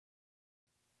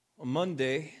On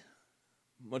Monday,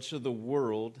 much of the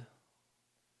world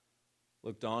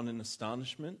looked on in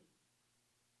astonishment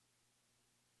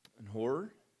and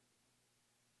horror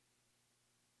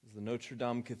as the Notre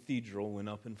Dame Cathedral went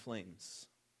up in flames.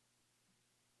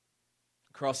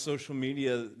 Across social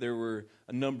media, there were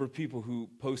a number of people who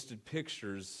posted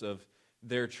pictures of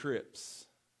their trips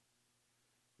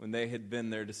when they had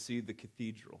been there to see the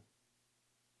cathedral.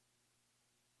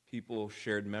 People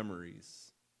shared memories,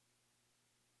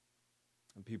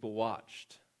 and people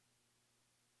watched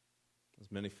as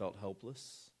many felt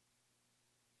helpless,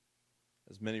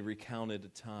 as many recounted a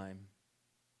time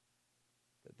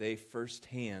that they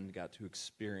firsthand got to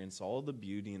experience all the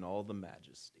beauty and all the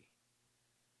majesty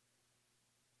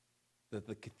that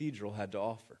the cathedral had to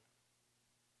offer.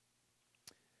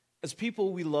 As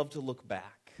people, we love to look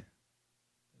back.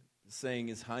 The saying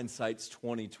is hindsight's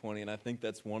 20/20, and I think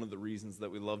that's one of the reasons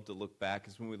that we love to look back,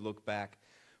 is when we look back,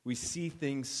 we see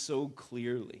things so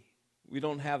clearly. We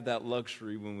don't have that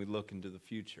luxury when we look into the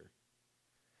future.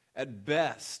 At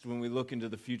best, when we look into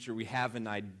the future, we have an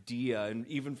idea, and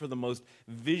even for the most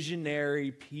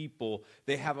visionary people,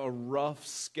 they have a rough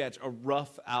sketch, a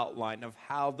rough outline of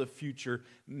how the future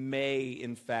may,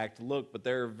 in fact, look, but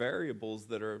there are variables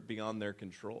that are beyond their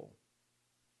control.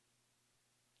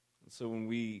 And so when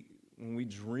we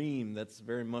dream, that's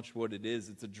very much what it is.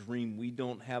 It's a dream. We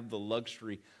don't have the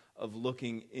luxury of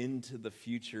looking into the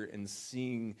future and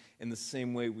seeing in the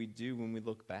same way we do when we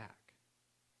look back.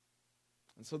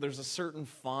 And so there's a certain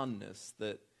fondness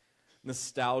that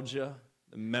nostalgia,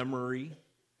 the memory,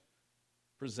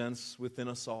 presents within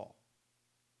us all.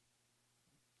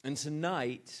 And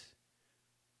tonight,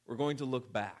 we're going to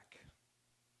look back.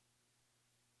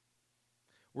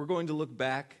 We're going to look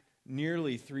back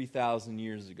nearly 3,000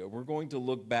 years ago. We're going to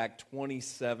look back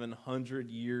 2,700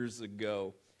 years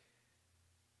ago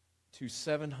to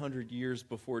 700 years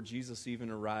before Jesus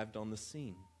even arrived on the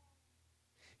scene.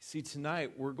 See,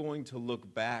 tonight we're going to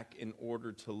look back in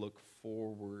order to look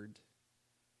forward.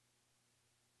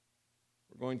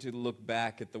 We're going to look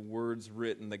back at the words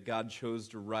written that God chose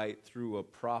to write through a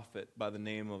prophet by the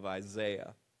name of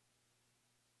Isaiah.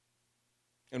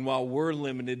 And while we're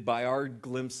limited by our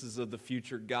glimpses of the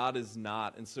future, God is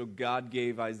not. And so God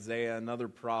gave Isaiah and other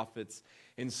prophets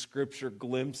in Scripture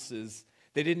glimpses.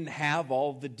 They didn't have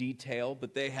all the detail,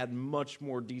 but they had much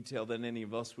more detail than any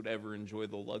of us would ever enjoy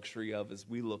the luxury of as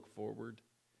we look forward.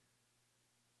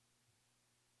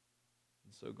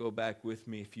 And so go back with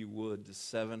me, if you would, to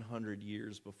 700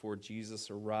 years before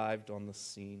Jesus arrived on the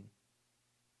scene,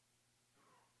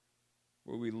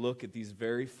 where we look at these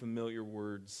very familiar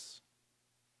words,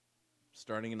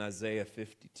 starting in Isaiah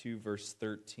 52, verse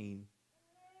 13.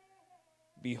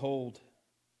 Behold,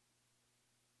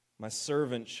 my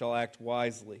servant shall act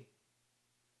wisely.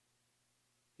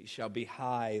 He shall be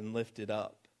high and lifted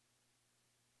up,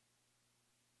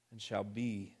 and shall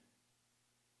be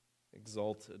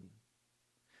exalted.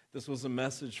 This was a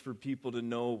message for people to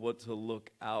know what to look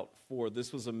out for.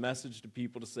 This was a message to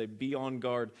people to say, be on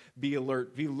guard, be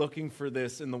alert, be looking for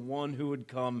this, and the one who would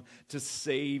come to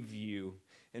save you.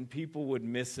 And people would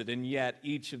miss it, and yet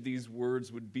each of these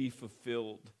words would be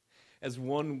fulfilled. As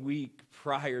 1 week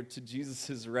prior to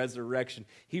Jesus' resurrection,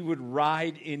 he would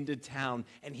ride into town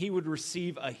and he would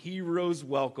receive a hero's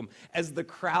welcome as the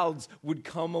crowds would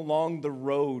come along the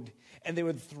road and they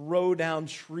would throw down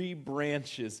tree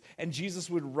branches, and Jesus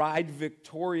would ride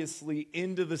victoriously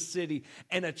into the city,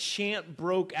 and a chant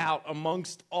broke out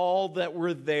amongst all that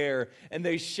were there, and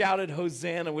they shouted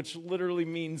Hosanna, which literally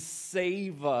means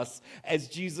save us, as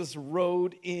Jesus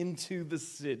rode into the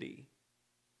city.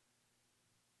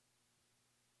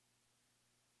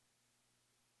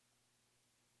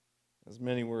 As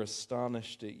many were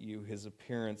astonished at you, his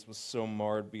appearance was so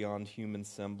marred beyond human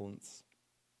semblance,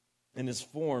 and his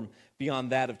form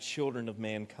beyond that of children of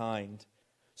mankind.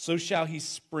 So shall he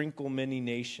sprinkle many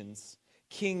nations.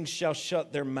 Kings shall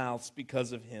shut their mouths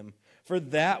because of him. For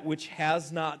that which has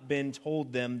not been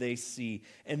told them they see,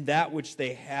 and that which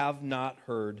they have not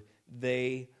heard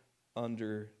they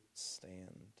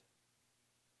understand.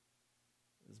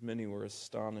 As many were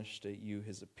astonished at you,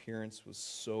 his appearance was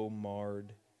so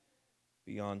marred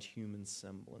beyond human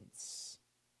semblance,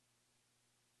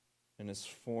 and his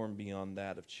form beyond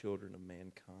that of children of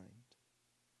mankind.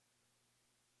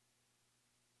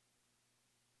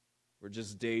 Where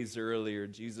just days earlier,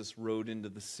 Jesus rode into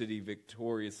the city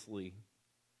victoriously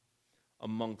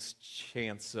amongst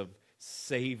chants of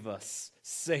save us,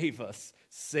 save us,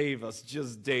 save us.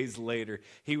 Just days later,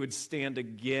 he would stand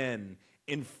again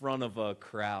in front of a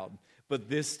crowd, but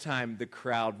this time the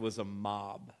crowd was a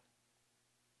mob.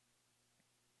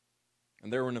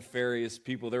 And there were nefarious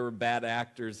people, there were bad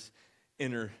actors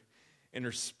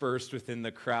interspersed within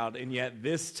the crowd. And yet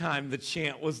this time the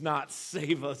chant was not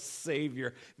 "Save us,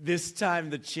 Savior." This time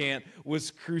the chant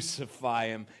was "Crucify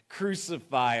him,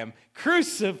 crucify him,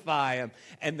 crucify him."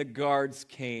 And the guards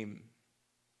came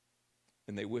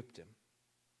and they whipped him.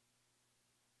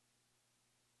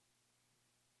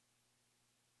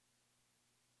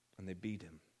 And they beat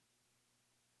him.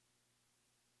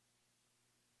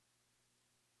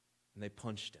 And they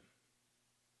punched him.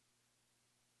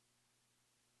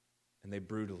 And they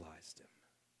brutalized him.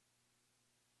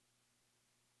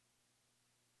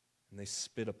 And they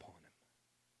spit upon him.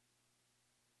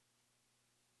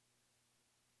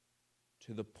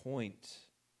 To the point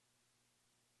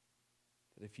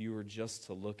that if you were just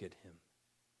to look at him,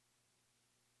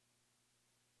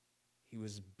 he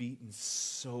was beaten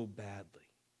so badly,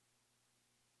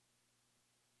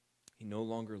 he no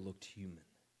longer looked human.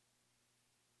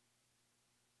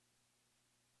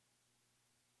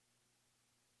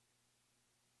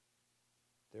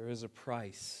 There is a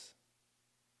price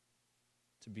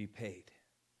to be paid.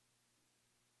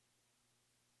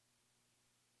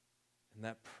 And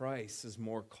that price is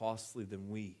more costly than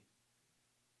we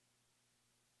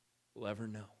will ever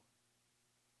know.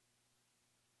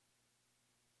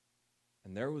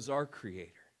 And there was our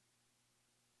Creator,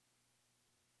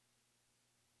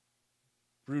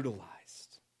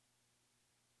 brutalized,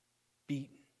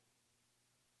 beaten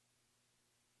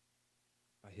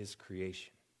by His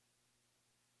creation.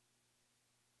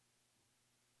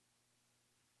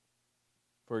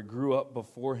 For He grew up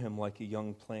before Him like a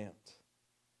young plant,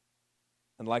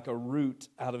 and like a root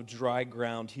out of dry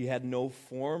ground. He had no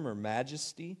form or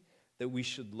majesty that we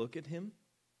should look at Him,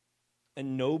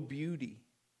 and no beauty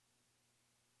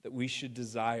that we should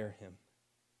desire Him.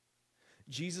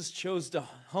 Jesus chose to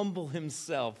humble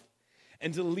Himself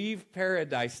and to leave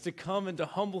paradise, to come and to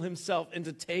humble Himself and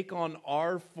to take on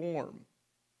our form,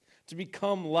 to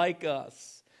become like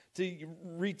us, to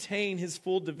retain His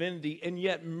full divinity and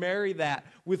yet marry that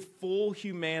with full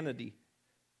humanity.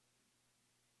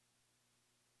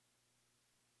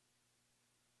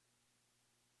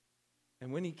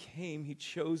 And when He came, He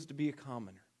chose to be a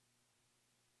commoner.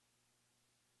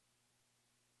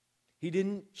 He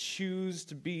didn't choose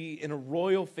to be in a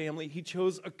royal family. He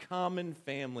chose a common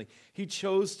family. He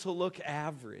chose to look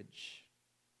average.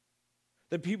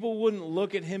 That people wouldn't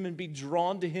look at Him and be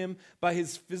drawn to Him by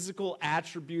His physical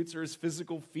attributes or His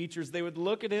physical features. They would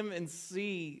look at Him and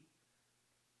see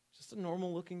just a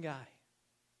normal looking guy.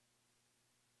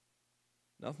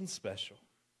 Nothing special.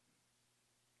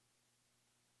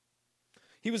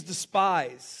 He was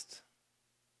despised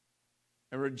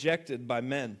and rejected by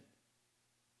men.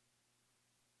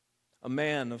 A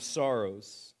man of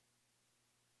sorrows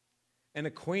and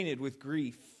acquainted with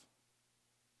grief.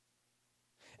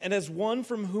 And as one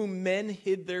from whom men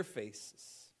hid their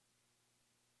faces,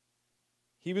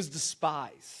 He was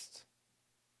despised,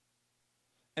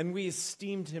 and we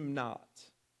esteemed Him not.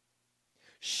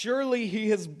 Surely He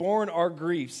has borne our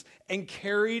griefs and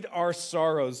carried our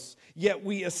sorrows, yet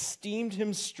we esteemed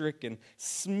Him stricken,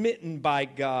 smitten by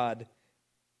God,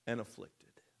 and afflicted.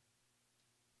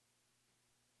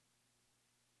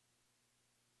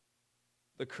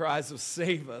 The cries of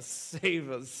 "Save us, save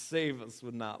us, save us"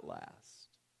 would not last.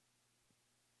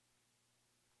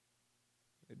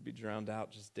 They'd be drowned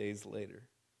out just days later.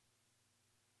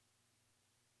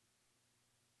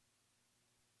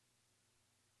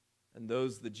 And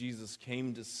those that Jesus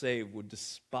came to save would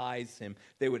despise Him.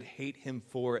 They would hate Him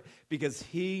for it because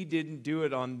He didn't do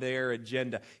it on their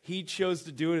agenda. He chose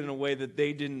to do it in a way that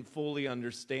they didn't fully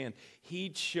understand. He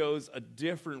chose a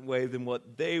different way than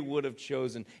what they would have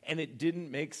chosen, and it didn't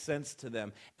make sense to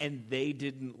them, and they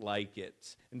didn't like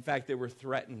it. In fact, they were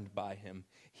threatened by Him.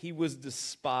 He was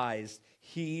despised.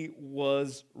 He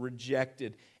was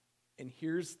rejected. And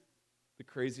here's the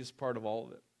craziest part of all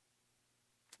of it.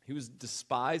 He was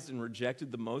despised and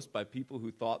rejected the most by people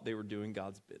who thought they were doing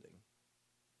God's bidding.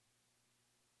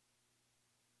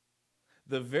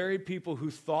 The very people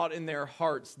who thought in their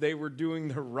hearts they were doing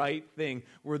the right thing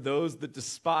were those that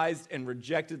despised and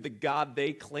rejected the God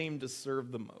they claimed to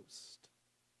serve the most.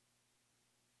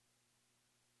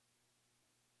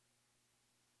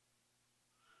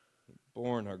 He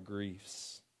borne our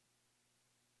griefs.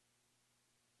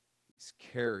 He's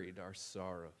carried our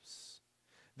sorrows.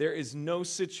 There is no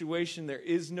situation, there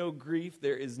is no grief,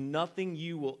 there is nothing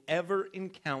you will ever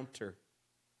encounter.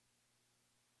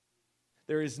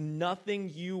 There is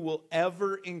nothing you will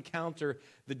ever encounter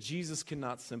that Jesus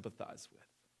cannot sympathize with.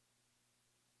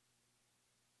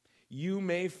 You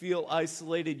may feel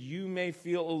isolated. You may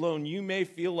feel alone. You may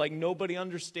feel like nobody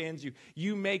understands you.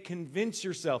 You may convince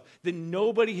yourself that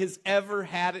nobody has ever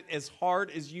had it as hard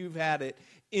as you've had it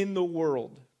in the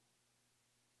world.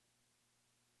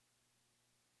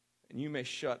 And you may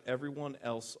shut everyone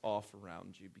else off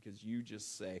around you because you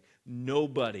just say,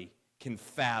 nobody can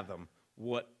fathom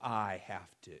what I have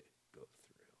to go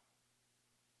through.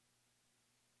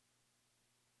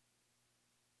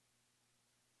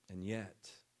 And yet,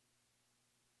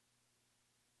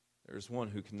 there's one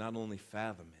who can not only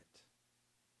fathom it,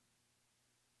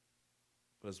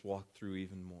 but has walked through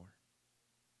even more.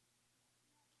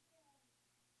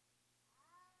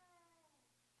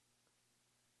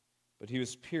 But he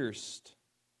was pierced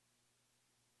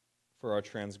for our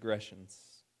transgressions.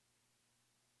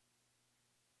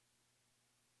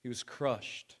 He was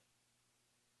crushed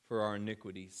for our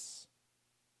iniquities.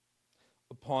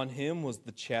 Upon him was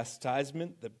the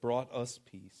chastisement that brought us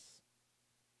peace.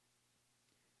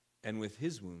 And with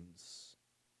his wounds,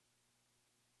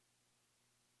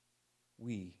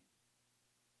 we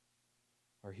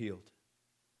are healed.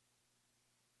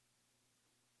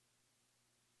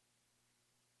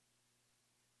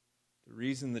 The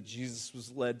reason that Jesus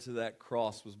was led to that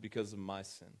cross was because of my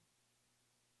sin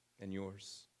and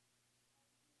yours.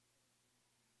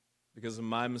 Because of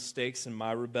my mistakes and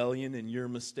my rebellion and your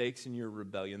mistakes and your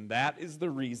rebellion. That is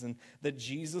the reason that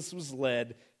Jesus was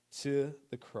led to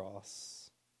the cross.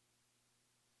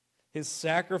 His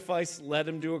sacrifice led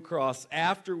him to a cross,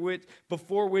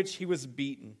 before which he was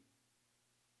beaten,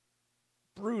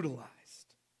 brutalized,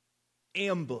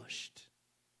 ambushed,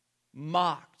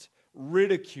 mocked,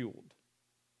 ridiculed.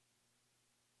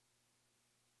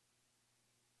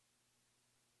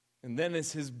 And then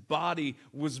as his body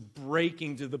was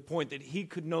breaking to the point that he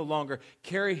could no longer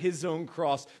carry his own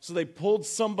cross, so they pulled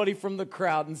somebody from the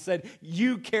crowd and said,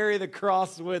 you carry the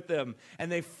cross with him.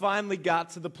 And they finally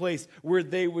got to the place where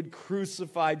they would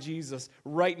crucify Jesus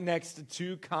right next to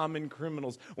two common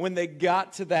criminals. When they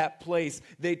got to that place,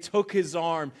 they took his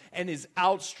arm and his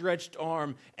outstretched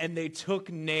arm, and they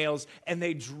took nails, and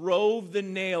they drove the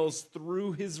nails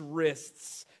through his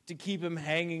wrists to keep him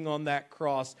hanging on that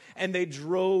cross. And they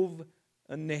drove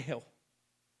a nail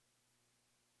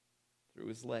through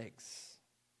his legs.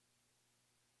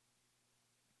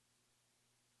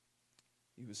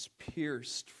 He was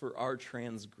pierced for our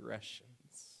transgressions.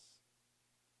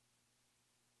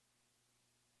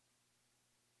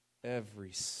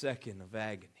 Every second of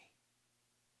agony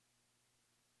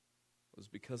was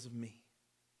because of me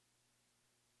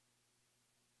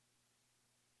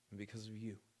and because of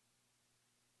you.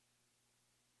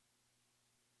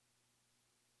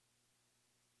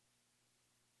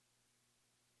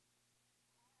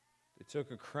 They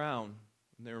took a crown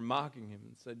and they were mocking him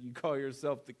and said, you call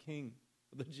yourself the king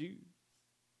of the Jews.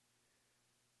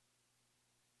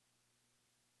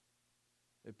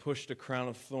 They pushed a crown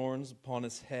of thorns upon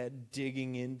his head,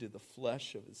 digging into the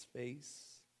flesh of his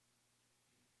face.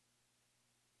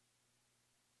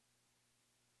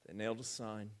 They nailed a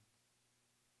sign,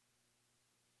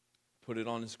 put it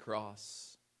on his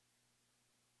cross.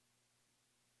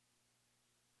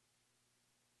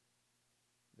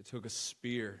 They took a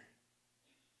spear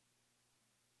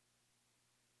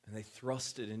and they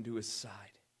thrust it into his side.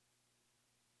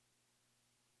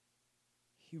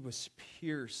 He was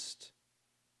pierced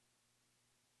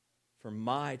for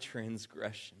my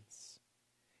transgressions.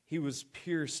 He was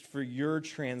pierced for your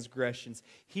transgressions.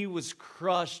 He was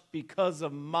crushed because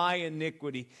of my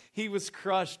iniquity. He was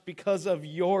crushed because of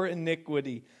your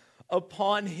iniquity.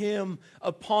 Upon him,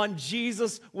 upon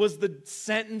Jesus, was the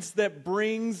sentence that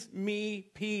brings me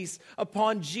peace.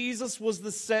 Upon Jesus was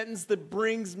the sentence that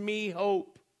brings me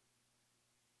hope.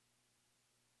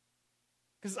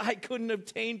 Because I couldn't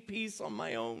obtain peace on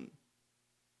my own.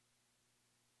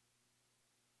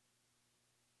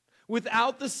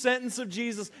 Without the sentence of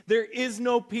Jesus, there is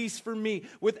no peace for me.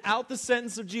 Without the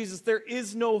sentence of Jesus, there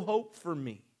is no hope for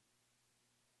me.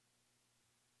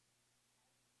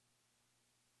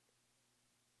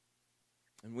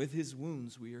 And with his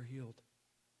wounds, we are healed.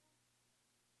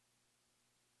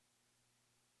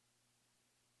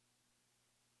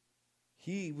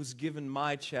 He was given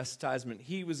my chastisement.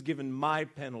 He was given my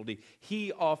penalty.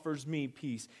 He offers me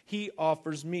peace. He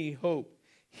offers me hope.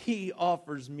 He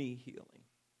offers me healing.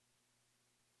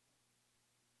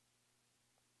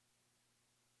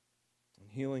 And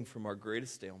healing from our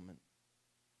greatest ailment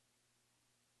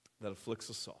that afflicts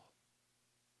us all.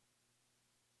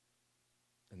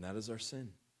 And that is our sin.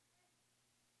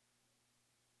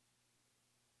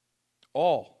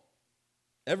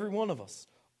 Every one of us.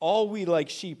 All we like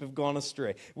sheep have gone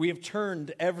astray. We have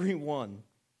turned every one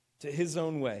to his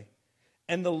own way.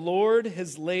 and the Lord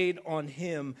has laid on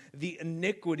him the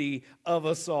iniquity of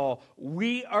us all.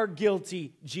 We are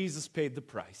guilty. Jesus paid the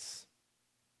price.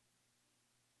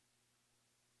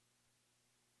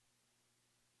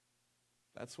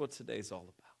 That's what today's all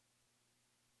about.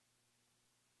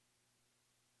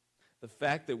 The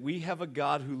fact that we have a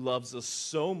God who loves us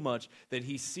so much that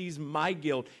he sees my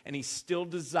guilt and he still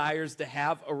desires to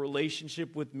have a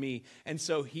relationship with me. And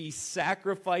so he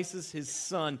sacrifices his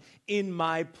son in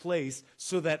my place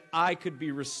so that I could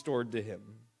be restored to him.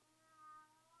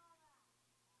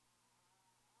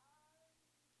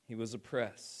 He was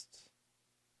oppressed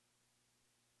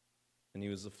and he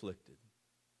was afflicted.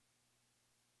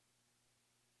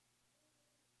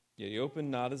 Yet he opened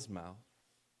not his mouth.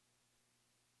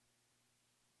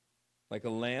 Like a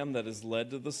lamb that is led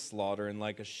to the slaughter, and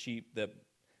like a sheep that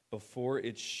before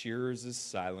its shearers is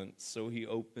silent, so he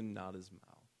opened not his mouth.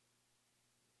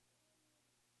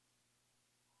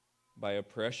 By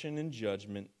oppression and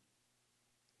judgment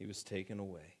he was taken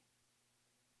away.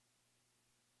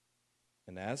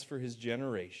 And as for his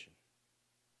generation,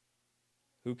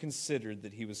 who considered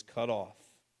that he was cut off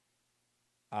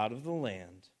out of the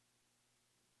land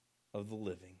of the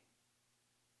living,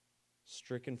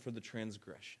 stricken for the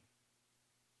transgression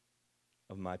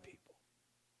of my people.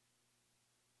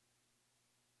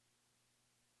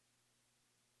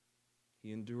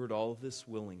 He endured all of this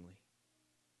willingly.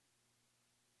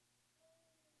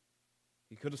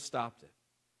 He could have stopped it.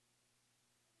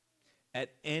 At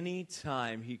any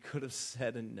time, he could have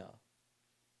said enough.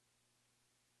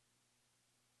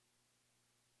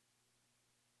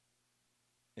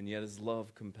 And yet his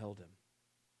love compelled him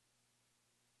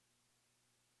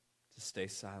to stay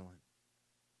silent,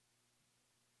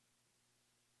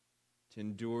 to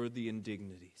endure the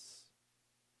indignities,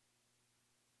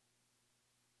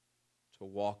 to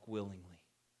walk willingly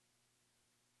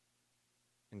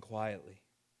and quietly.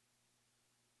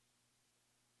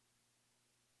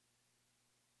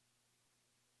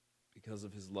 Because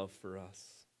of his love for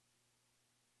us.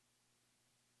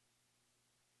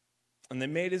 And they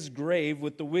made his grave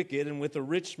with the wicked and with a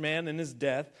rich man in his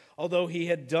death, although he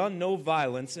had done no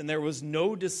violence and there was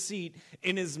no deceit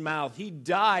in his mouth. He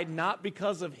died not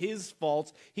because of his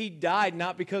faults. He died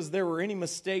not because there were any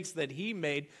mistakes that he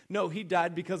made. No, he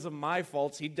died because of my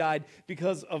faults. He died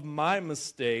because of my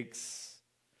mistakes.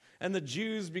 And the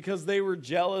Jews, because they were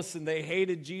jealous and they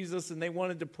hated Jesus and they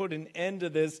wanted to put an end to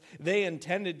this, they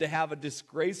intended to have a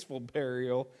disgraceful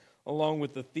burial along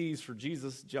with the thieves for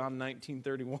Jesus. John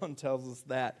 19:31 tells us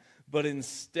that. But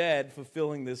instead,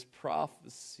 fulfilling this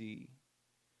prophecy,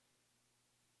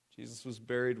 Jesus was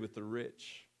buried with the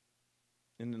rich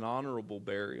in an honorable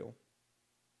burial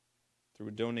through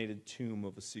a donated tomb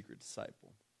of a secret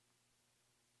disciple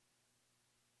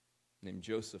named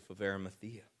Joseph of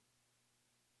Arimathea.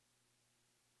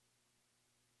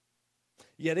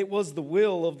 Yet it was the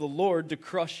will of the Lord to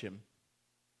crush him.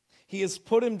 He has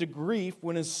put him to grief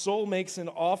when his soul makes an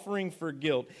offering for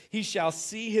guilt. He shall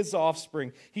see his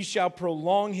offspring. He shall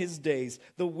prolong his days.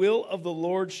 The will of the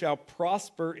Lord shall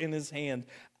prosper in his hand.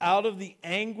 Out of the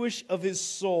anguish of his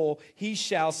soul he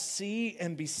shall see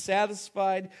and be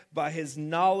satisfied. By his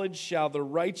knowledge shall the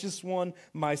righteous one,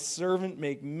 my servant,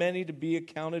 make many to be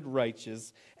accounted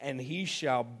righteous, and he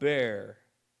shall bear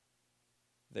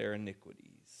their iniquities.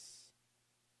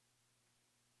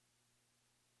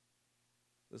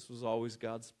 This was always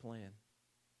God's plan.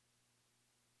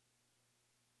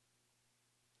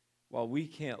 While we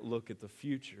can't look at the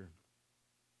future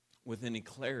with any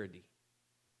clarity,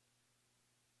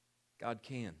 God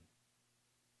can.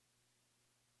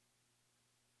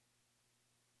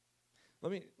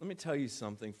 Let me tell you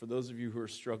something. For those of you who are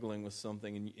struggling with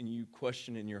something and you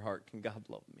question in your heart, can God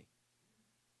love me?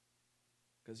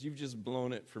 Because you've just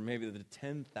blown it for maybe the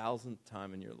 10,000th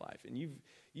time in your life. And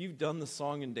you've done the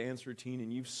song and dance routine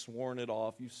and you've sworn it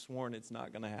off. You've sworn it's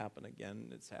not going to happen again.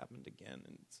 And it's happened again.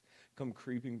 And it's come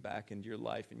creeping back into your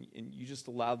life. And you just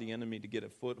allow the enemy to get a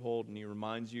foothold. And he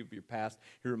reminds you of your past.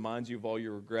 He reminds you of all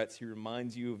your regrets. He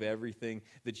reminds you of everything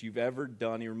that you've ever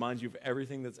done. He reminds you of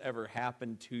everything that's ever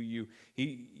happened to you.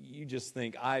 You just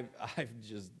think,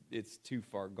 it's too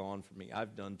far gone for me.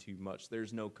 I've done too much.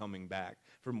 There's no coming back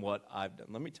from what I've done.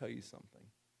 Let me tell you something.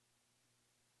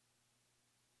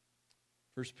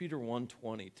 1 Peter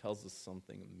 1:20 tells us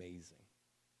something amazing.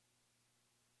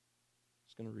 I'm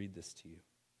just going to read this to you.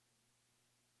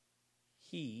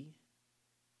 He,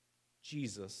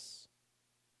 Jesus,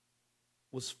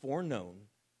 was foreknown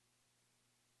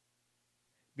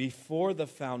before the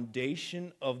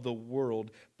foundation of the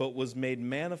world, but was made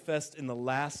manifest in the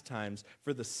last times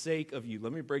for the sake of you.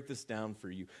 Let me break this down for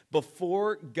you.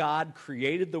 Before God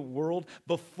created the world,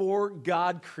 before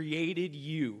God created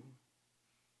you,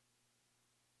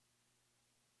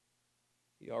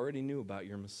 He already knew about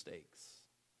your mistakes.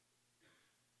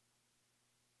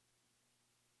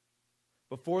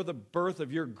 Before the birth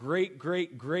of your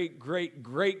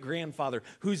great-great-great-great-great-grandfather,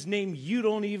 whose name you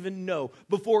don't even know,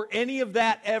 before any of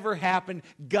that ever happened,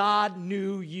 God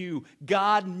knew you.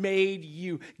 God made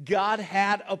you. God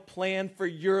had a plan for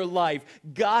your life.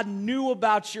 God knew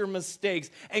about your mistakes,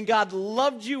 and God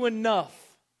loved you enough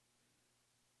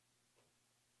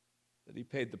that He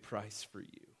paid the price for you.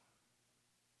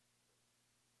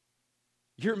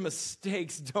 Your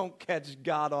mistakes don't catch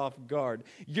God off guard.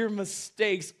 Your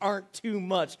mistakes aren't too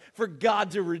much for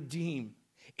God to redeem.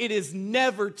 It is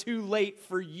never too late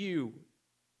for you.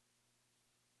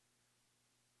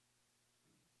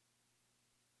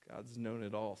 God's known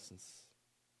it all since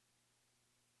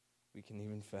we can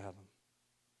even fathom.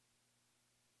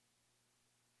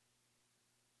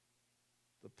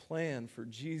 The plan for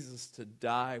Jesus to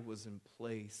die was in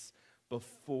place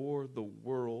before the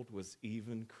world was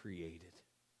even created.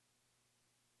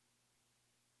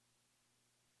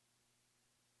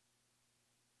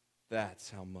 That's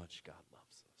how much God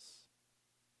loves us.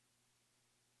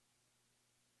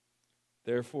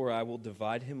 Therefore, I will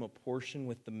divide him a portion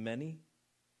with the many,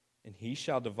 and he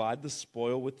shall divide the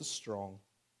spoil with the strong,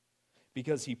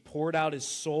 because he poured out his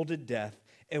soul to death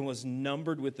and was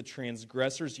numbered with the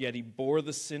transgressors, yet he bore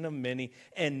the sin of many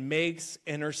and makes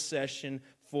intercession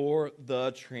for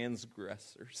the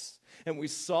transgressors. And we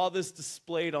saw this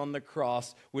displayed on the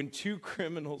cross when two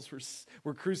criminals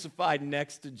were crucified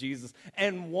next to Jesus,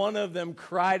 and one of them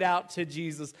cried out to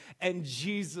Jesus, and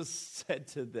Jesus said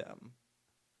to them,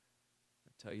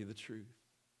 I tell you the truth,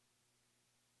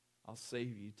 I'll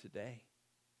save you today.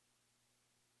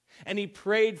 And he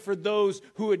prayed for those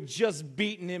who had just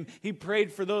beaten him. He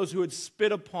prayed for those who had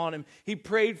spit upon him. He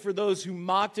prayed for those who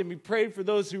mocked him. He prayed for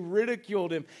those who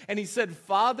ridiculed him. And he said,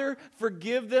 Father,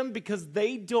 forgive them because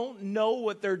they don't know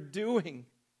what they're doing.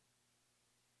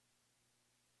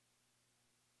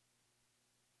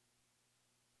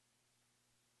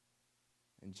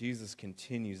 And Jesus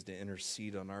continues to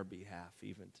intercede on our behalf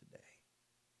even today.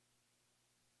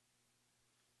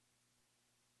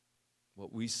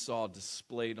 What we saw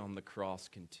displayed on the cross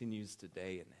continues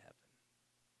today in heaven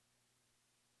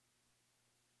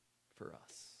for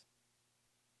us.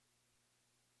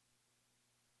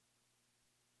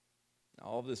 Now,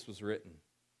 all of this was written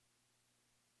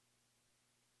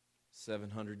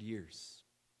 700 years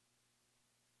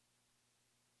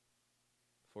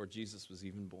before Jesus was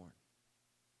even born.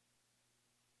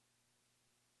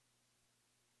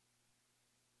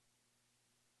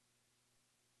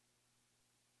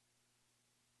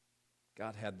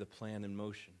 God had the plan in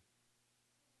motion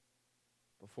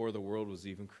before the world was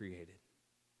even created.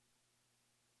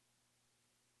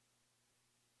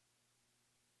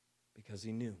 Because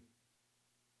he knew.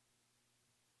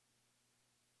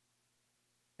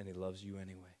 And he loves you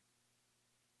anyway.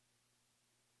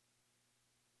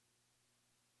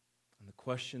 And the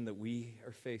question that we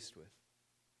are faced with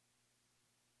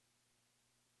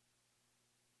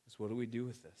is, what do we do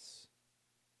with this?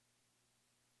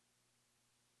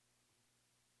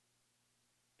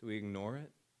 Do we ignore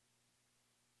it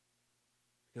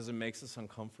because it makes us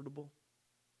uncomfortable?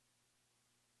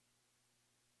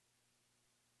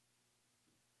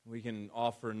 We can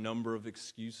offer a number of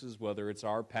excuses, whether it's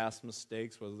our past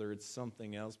mistakes, whether it's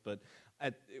something else, but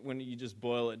when you just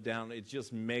boil it down, it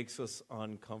just makes us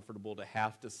uncomfortable to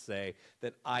have to say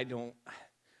that I've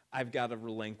got to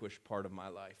relinquish part of my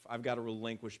life. I've got to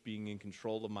relinquish being in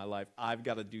control of my life. I've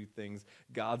got to do things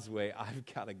God's way.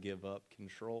 I've got to give up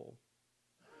control.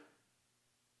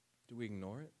 Do we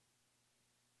ignore it?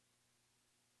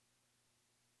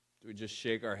 Do we just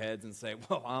shake our heads and say,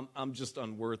 well, I'm just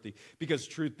unworthy? Because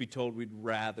truth be told, we'd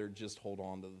rather just hold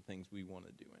on to the things we want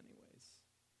to do anyways.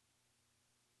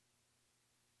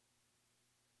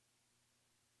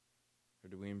 Or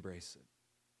do we embrace it?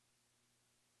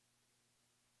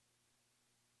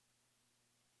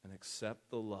 And accept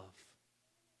the love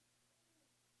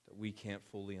that we can't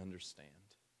fully understand.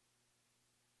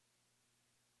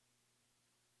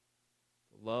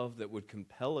 Love that would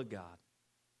compel a God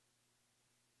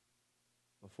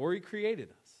before he created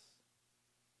us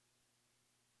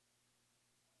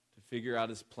to figure out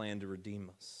his plan to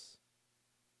redeem us,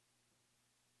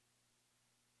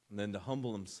 and then to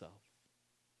humble himself,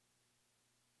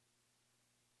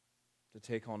 to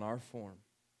take on our form,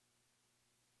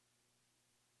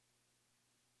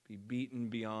 be beaten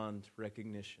beyond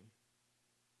recognition.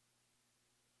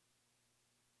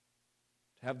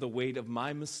 To have the weight of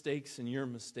my mistakes and your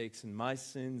mistakes and my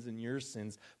sins and your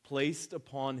sins placed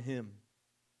upon him.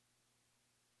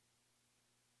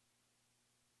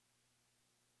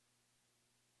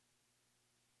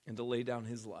 And to lay down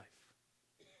his life.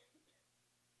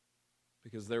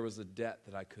 Because there was a debt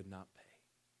that I could not pay.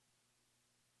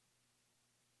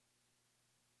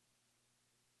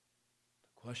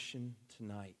 The question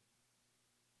tonight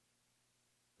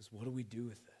is, what do we do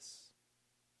with this?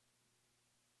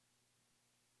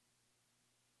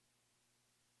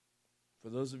 For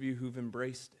those of you who've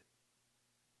embraced it,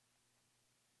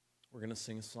 we're going to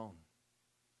sing a song.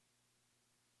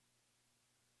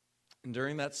 And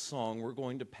during that song, we're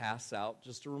going to pass out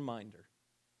just a reminder.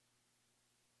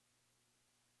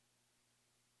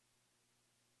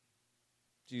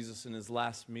 Jesus, in his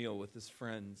last meal with his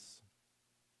friends,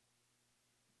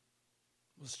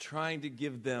 was trying to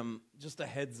give them just a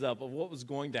heads up of what was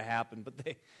going to happen, but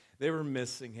they were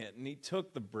missing it. And he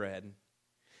took the bread,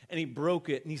 and he broke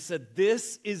it, and he said,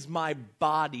 "This is my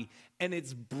body, and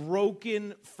it's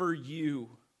broken for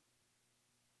you."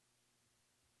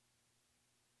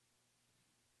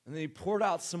 And then he poured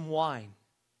out some wine.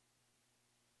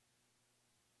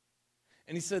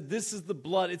 And he said, "This is the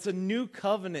blood. It's a new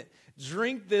covenant.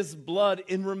 Drink this blood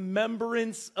in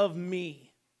remembrance of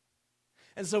me."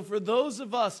 And so for those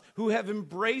of us who have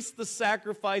embraced the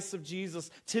sacrifice of Jesus,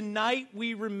 tonight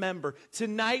we remember.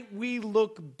 Tonight we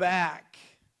look back.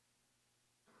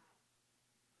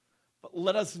 But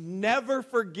let us never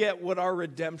forget what our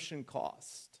redemption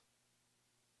cost.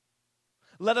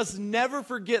 Let us never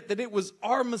forget that it was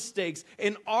our mistakes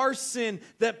and our sin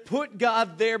that put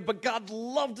God there, but God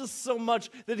loved us so much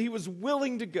that he was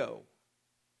willing to go.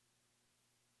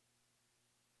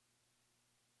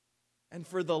 And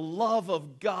for the love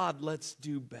of God, let's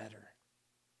do better.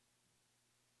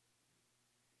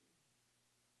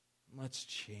 Let's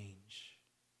change.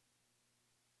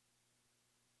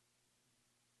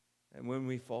 And when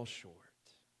we fall short,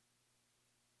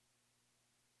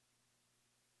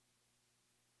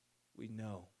 we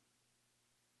know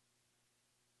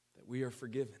that we are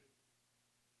forgiven.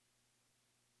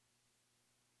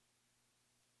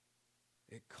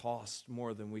 It cost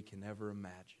more than we can ever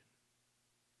imagine.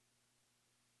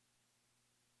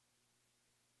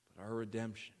 But our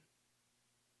redemption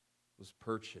was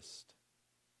purchased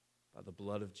by the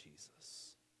blood of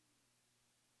Jesus.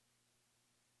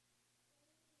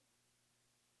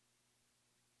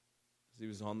 As he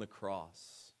was on the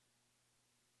cross,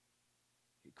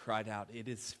 he cried out, "It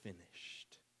is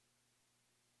finished."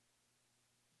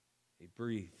 He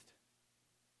breathed.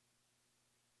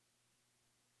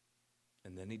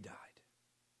 And then he died.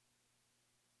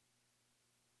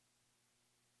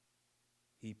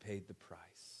 He paid the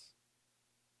price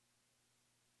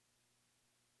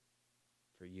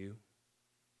for you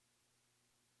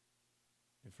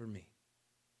and for me.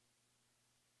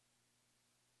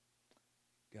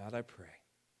 God, I pray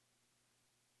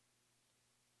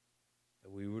that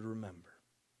we would remember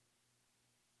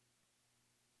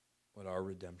what our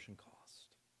redemption cost.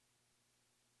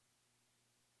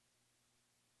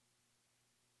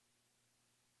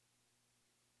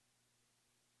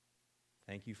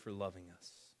 Thank you for loving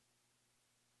us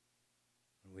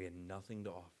when we had nothing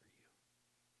to offer you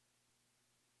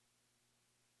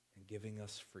and giving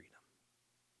us freedom.